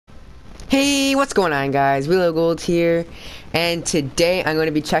Hey, what's going on, guys? Willow Gold here, and today I'm going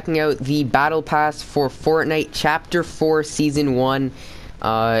to be checking out the Battle Pass for Fortnite Chapter 4 Season 1.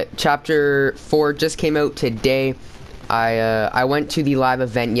 Chapter 4 just came out today. I went to the live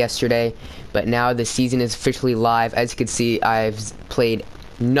event yesterday, but now the season is officially live. As you can see, I've played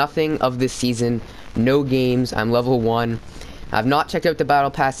nothing of this season, no games. I'm level 1. I've not checked out the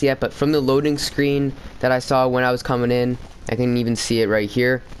Battle Pass yet, but from the loading screen that I saw when I was coming in, I can even see it right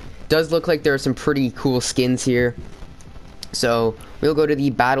here. Does look like there are some pretty cool skins here. So we'll go to the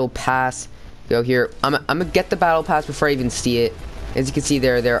Battle Pass. Go here. I'm gonna get the Battle Pass before I even see it. As you can see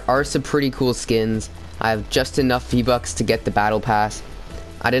there are some pretty cool skins. I have just enough V-Bucks to get the Battle Pass.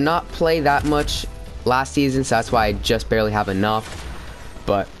 I did not play that much last season, so that's why I just barely have enough.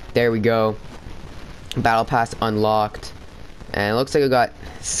 But there we go. Battle Pass unlocked. And it looks like I got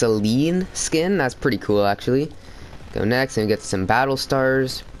Celine skin. That's pretty cool, actually. Go next and get some battle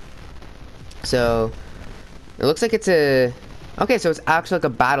stars. So it looks like it's a so it's actually like a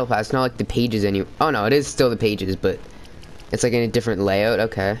battle pass. It's not like the pages anymore. Oh no, it is still the pages, but it's like in a different layout.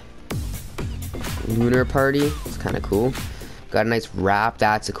 Okay. Lunar party. It's kind of cool. Got a nice wrap.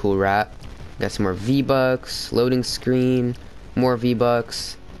 That's a cool wrap. Got some more V-Bucks. Loading screen. More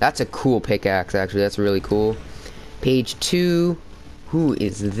V-Bucks. That's a cool pickaxe, actually. That's really cool. Page 2. Who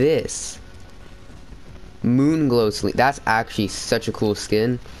is this? Moonglow sleep. That's actually such a cool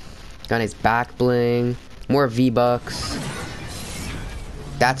skin. Got nice back bling. More V-Bucks.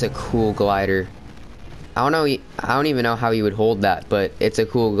 That's a cool glider. I don't even know how you would hold that, but it's a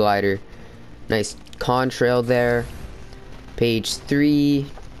cool glider. Nice contrail there. Page 3.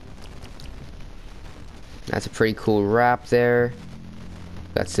 That's a pretty cool wrap there.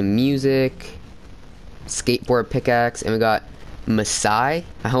 Got some music. Skateboard pickaxe. And we got Masai.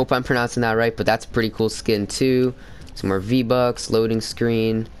 I hope I'm pronouncing that right, but that's a pretty cool skin too. Some more V-Bucks. Loading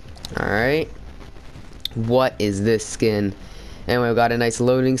screen. Alright. What is this skin? Anyway, we got a nice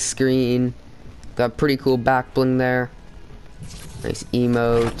loading screen. Got pretty cool back bling there. Nice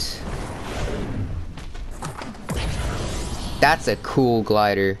emote. That's a cool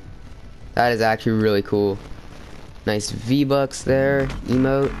glider. That is actually really cool. Nice V-Bucks there.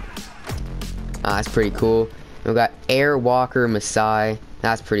 Emote. That's pretty cool. We got Airwalker Masai.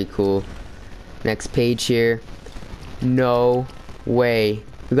 That's pretty cool. Next page here. No way.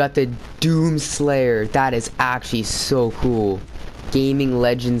 We got the Doom Slayer. That is actually so cool. Gaming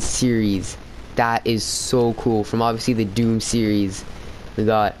Legends series. That is so cool. From obviously the Doom series. We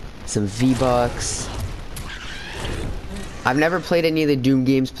got some V-Bucks. I've never played any of the Doom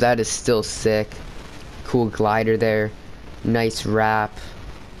games, but that is still sick. Cool glider there. Nice wrap.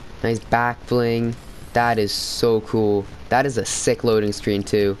 Nice back bling. That is so cool. That is a sick loading screen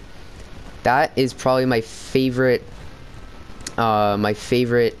too. That is probably my favorite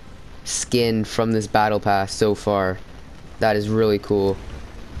skin from this battle pass so far. That is really cool.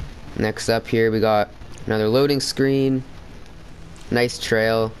 Next up here we got another loading screen. Nice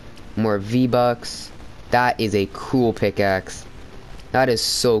trail. More V-Bucks. That is a cool pickaxe. That is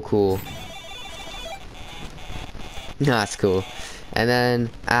so cool. That's cool. And then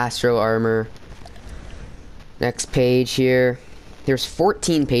Astro armor. Next page here. There's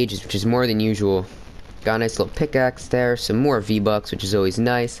 14 pages, which is more than usual. Got a nice little pickaxe there. Some more V-Bucks, which is always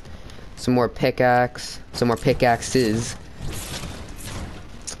nice. Some more pickaxe. Some more pickaxes.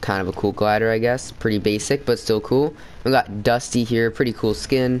 It's kind of a cool glider, I guess. Pretty basic, but still cool. We got Dusty here. Pretty cool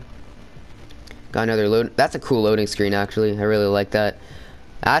skin. Got another load. That's a cool loading screen, actually. I really like that.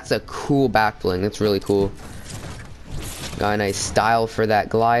 That's a cool back bling. That's really cool. Got a nice style for that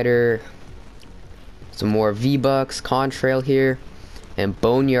glider. Some more V-Bucks. Contrail here. And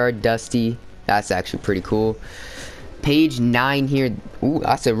Boneyard Dusty. That's actually pretty cool. Page 9 here. Ooh,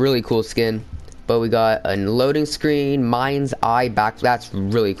 that's a really cool skin. But we got a loading screen, Mind's Eye back. That's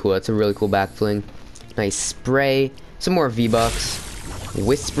really cool. That's a really cool back bling. Nice spray. Some more V-Bucks.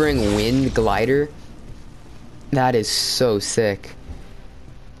 Whispering Wind glider. That is so sick.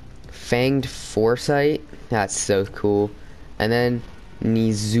 Fanged Foresight. That's so cool. And then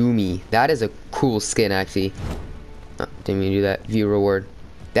Nizumi. That is a cool skin, actually. Oh, didn't mean to do that. View reward.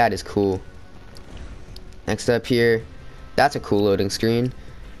 That is cool. Next up here, that's a cool loading screen.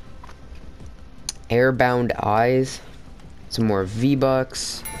 Airbound Eyes. Some more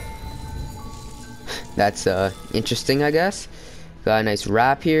V-Bucks. That's interesting, I guess. Got a nice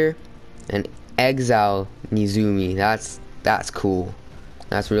wrap here. And Exile Nizumi. That's cool.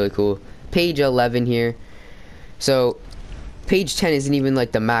 That's really cool. Page 11 here. So, page 10 isn't even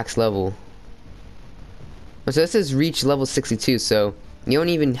like the max level. So this is reach level 62, so you don't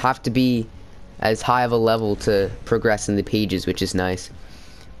even have to be as high of a level to progress in the pages, which is nice.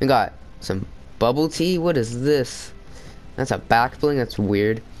 We got Some bubble tea? What is this? That's a back bling. That's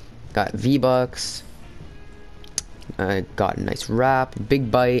weird. Got V-Bucks. I got a nice wrap. Big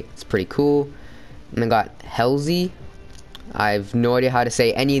bite. It's pretty cool. And then got Helzy. I have no idea how to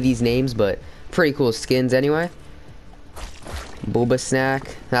say any of these names, but pretty cool skins anyway. Boba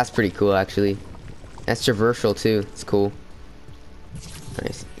snack. That's pretty cool actually. That's traversal too. It's cool.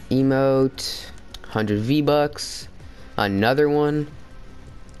 Nice emote. 100 V-Bucks. Another one.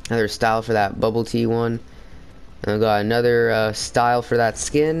 Another style for that bubble tea one. And I got another style for that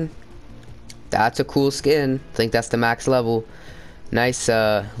skin. That's a cool skin. I think that's the max level. Nice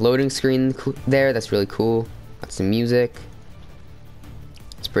loading screen there. That's really cool. Got some music.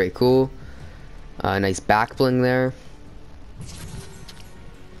 It's pretty cool. Nice back bling there.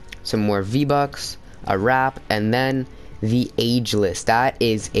 Some more V-Bucks. A wrap. And then the ageless. That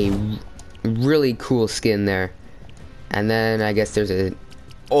is a really cool skin there. And then I guess there's a...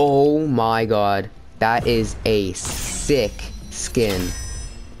 Oh my god. That is a sick skin.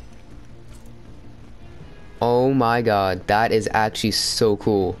 Oh my god. That is actually so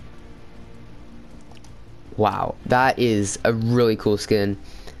cool. Wow. That is a really cool skin.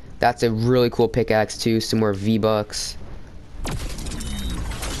 That's a really cool pickaxe too. Some more V-Bucks.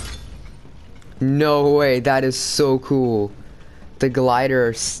 No way. That is so cool. The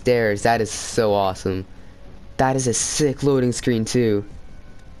glider stairs. That is so awesome. That is a sick loading screen too.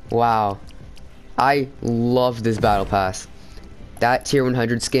 Wow. I love this battle pass. That tier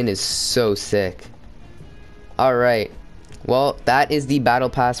 100 skin is so sick. Alright. Well, that is the battle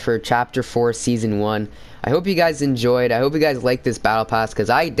pass for chapter 4 season 1. I hope you guys enjoyed. I hope you guys like this battle pass because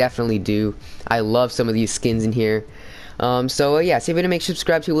I definitely do. I love some of these skins in here. So yeah, save it to make sure to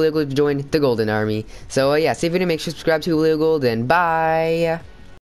subscribe to Illegal to join the Golden Army. So yeah, save it to make sure to subscribe to Illegal and bye.